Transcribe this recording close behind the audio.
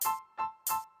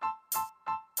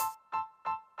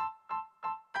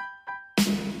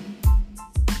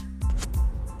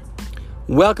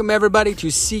Welcome everybody to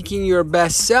Seeking Your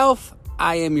Best Self.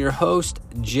 I am your host,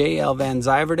 J.L. Van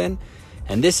Zyverden,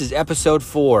 and this is episode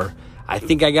 4. I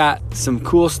think I got some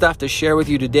cool stuff to share with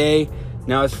you today.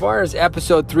 Now, as far as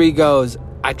episode 3 goes,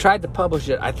 I tried to publish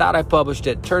it. I thought I published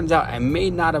it. Turns out I may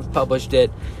not have published it,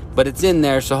 but it's in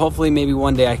there, so hopefully maybe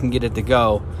one day I can get it to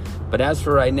go. But as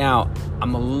for right now,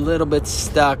 I'm a little bit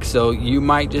stuck, so you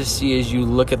might just see as you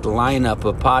look at the lineup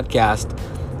of podcast,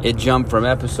 it jumped from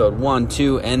episode 1,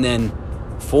 2, and then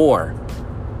 4.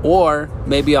 Or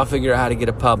maybe I'll figure out how to get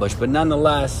it published. But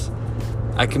nonetheless,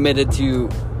 I committed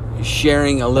to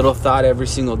sharing a little thought every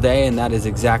single day, and that is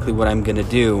exactly what I'm going to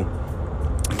do.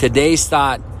 Today's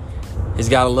thought has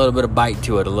got a little bit of bite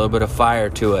to it, a little bit of fire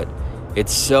to it.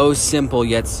 It's so simple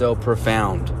yet so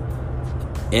profound.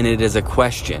 And it is a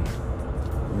question.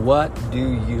 What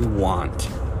do you want?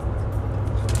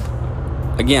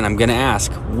 Again, I'm going to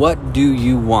ask, what do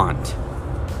you want?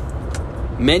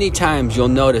 Many times you'll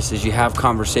notice as you have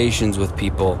conversations with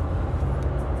people,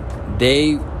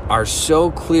 they are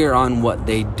so clear on what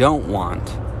they don't want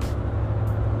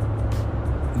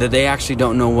that they actually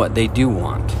don't know what they do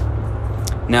want.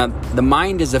 Now, the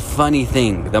mind is a funny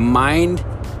thing. The mind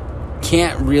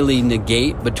can't really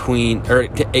negate between, or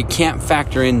it can't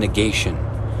factor in negation.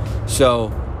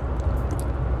 So,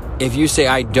 if you say,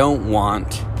 I don't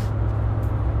want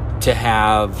to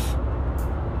have,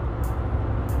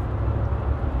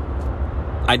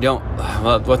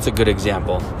 what's a good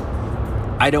example?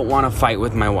 I don't want to fight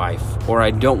with my wife, or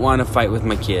I don't want to fight with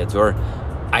my kids, or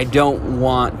I don't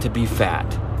want to be fat.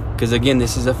 Because again,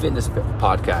 this is a fitness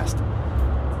podcast.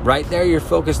 Right there, you're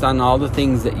focused on all the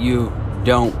things that you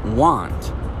don't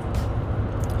want.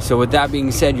 So with that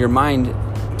being said, your mind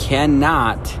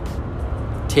cannot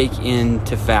take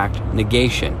into fact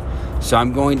negation. So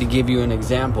I'm going to give you an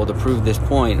example to prove this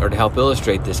point, or to help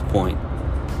illustrate this point.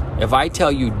 If I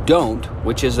tell you don't,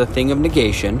 which is a thing of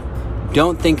negation,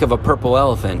 don't think of a purple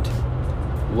elephant,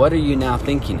 what are you now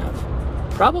thinking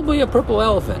of? Probably a purple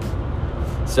elephant.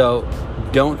 So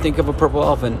don't think of a purple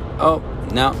elephant. Oh,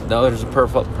 no, there's a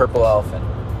purple elephant.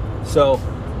 So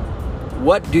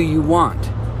what do you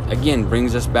want? Again,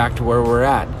 brings us back to where we're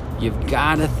at. You've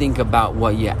got to think about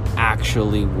what you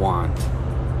actually want.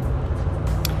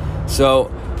 So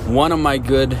one of my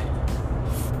good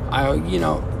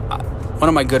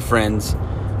friends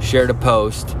shared a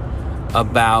post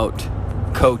about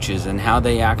coaches and how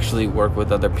they actually work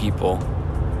with other people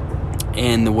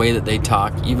and the way that they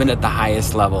talk, even at the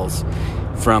highest levels,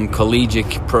 from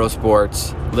collegiate pro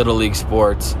sports, little league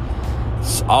sports.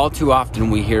 All too often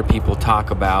we hear people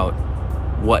talk about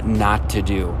what not to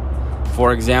do.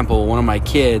 For example, one of my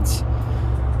kids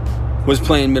was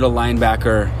playing middle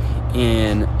linebacker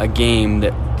in a game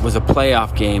that was a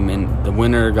playoff game, and the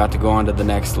winner got to go on to the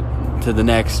next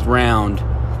round.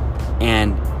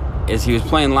 And as he was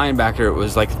playing linebacker, it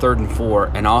was like 3rd and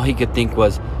 4, and all he could think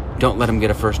was, don't let him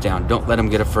get a first down. Don't let him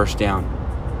get a first down.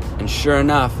 And sure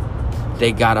enough,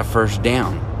 they got a first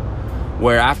down.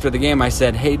 Where after the game I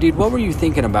said, hey dude, what were you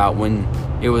thinking about when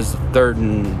it was 3rd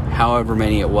and however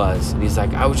many it was? And he's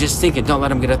like, I was just thinking, don't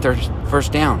let him get a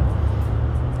first down.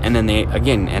 And then they,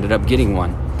 again, ended up getting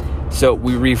one. So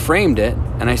we reframed it,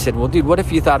 and I said, well, dude, what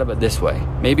if you thought of it this way?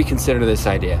 Maybe consider this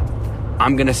idea.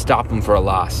 I'm going to stop him for a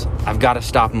loss. I've got to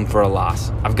stop him for a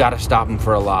loss. I've got to stop him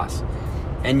for a loss.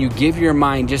 And you give your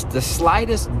mind just the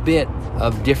slightest bit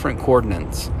of different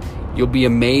coordinates. You'll be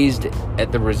amazed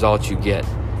at the results you get.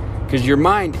 Because your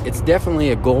mind, it's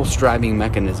definitely a goal-striving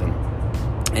mechanism.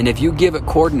 And if you give it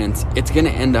coordinates, it's going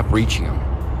to end up reaching them.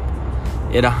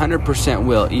 It 100%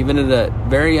 will, even at a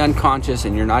very unconscious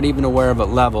and you're not even aware of it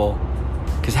level.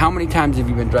 Because how many times have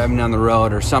you been driving down the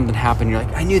road or something happened, you're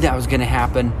like, I knew that was going to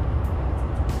happen.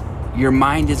 Your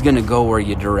mind is going to go where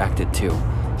you direct it to.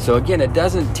 So again, it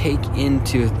doesn't take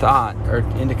into thought or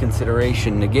into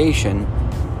consideration negation.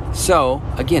 So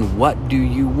again, what do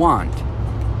you want?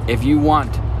 If you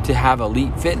want to have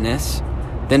elite fitness,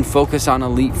 then focus on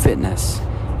elite fitness.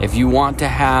 If you want to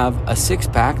have a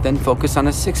 6-pack, then focus on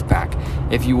a 6-pack.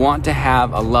 If you want to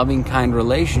have a loving, kind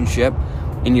relationship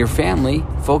in your family,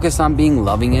 focus on being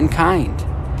loving and kind.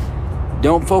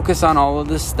 Don't focus on all of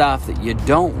the stuff that you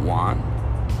don't want.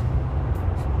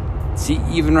 See,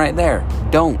 even right there,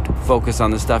 don't focus on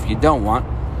the stuff you don't want.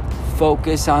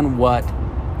 Focus on what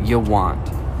you want.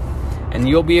 And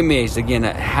you'll be amazed, again,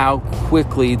 at how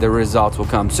quickly the results will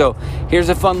come. So here's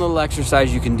a fun little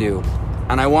exercise you can do.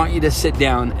 And I want you to sit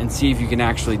down and see if you can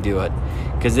actually do it.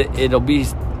 Because it'll be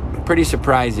pretty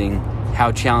surprising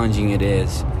how challenging it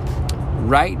is.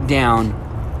 Write down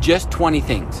just 20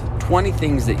 things. 20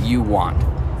 things that you want.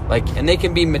 And they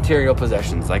can be material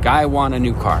possessions. Like, I want a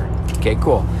new car. Okay,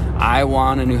 cool. I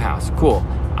want a new house. Cool.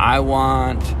 I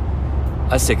want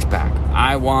a six-pack.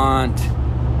 I want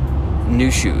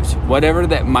new shoes. Whatever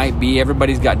that might be,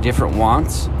 everybody's got different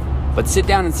wants. But sit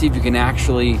down and see if you can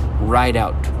actually write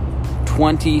out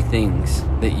 20 things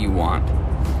that you want.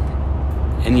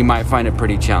 And you might find it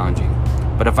pretty challenging.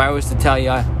 But if I was to tell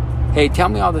you, hey, tell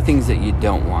me all the things that you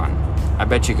don't want, I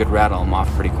bet you could rattle them off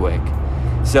pretty quick.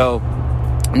 So,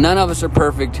 none of us are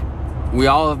perfect. We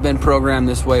all have been programmed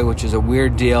this way, which is a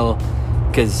weird deal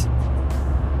because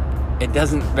it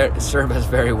doesn't serve us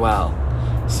very well.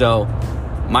 So,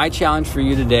 my challenge for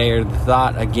you today, or the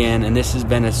thought again, and this has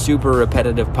been a super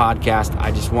repetitive podcast,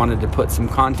 I just wanted to put some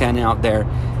content out there,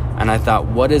 and I thought,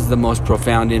 what is the most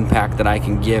profound impact that I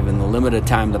can give in the limited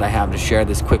time that I have to share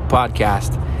this quick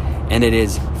podcast? And it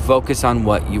is focus on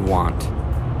what you want.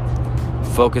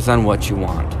 Focus on what you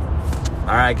want.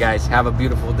 All right, guys, have a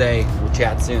beautiful day. We'll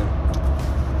chat soon.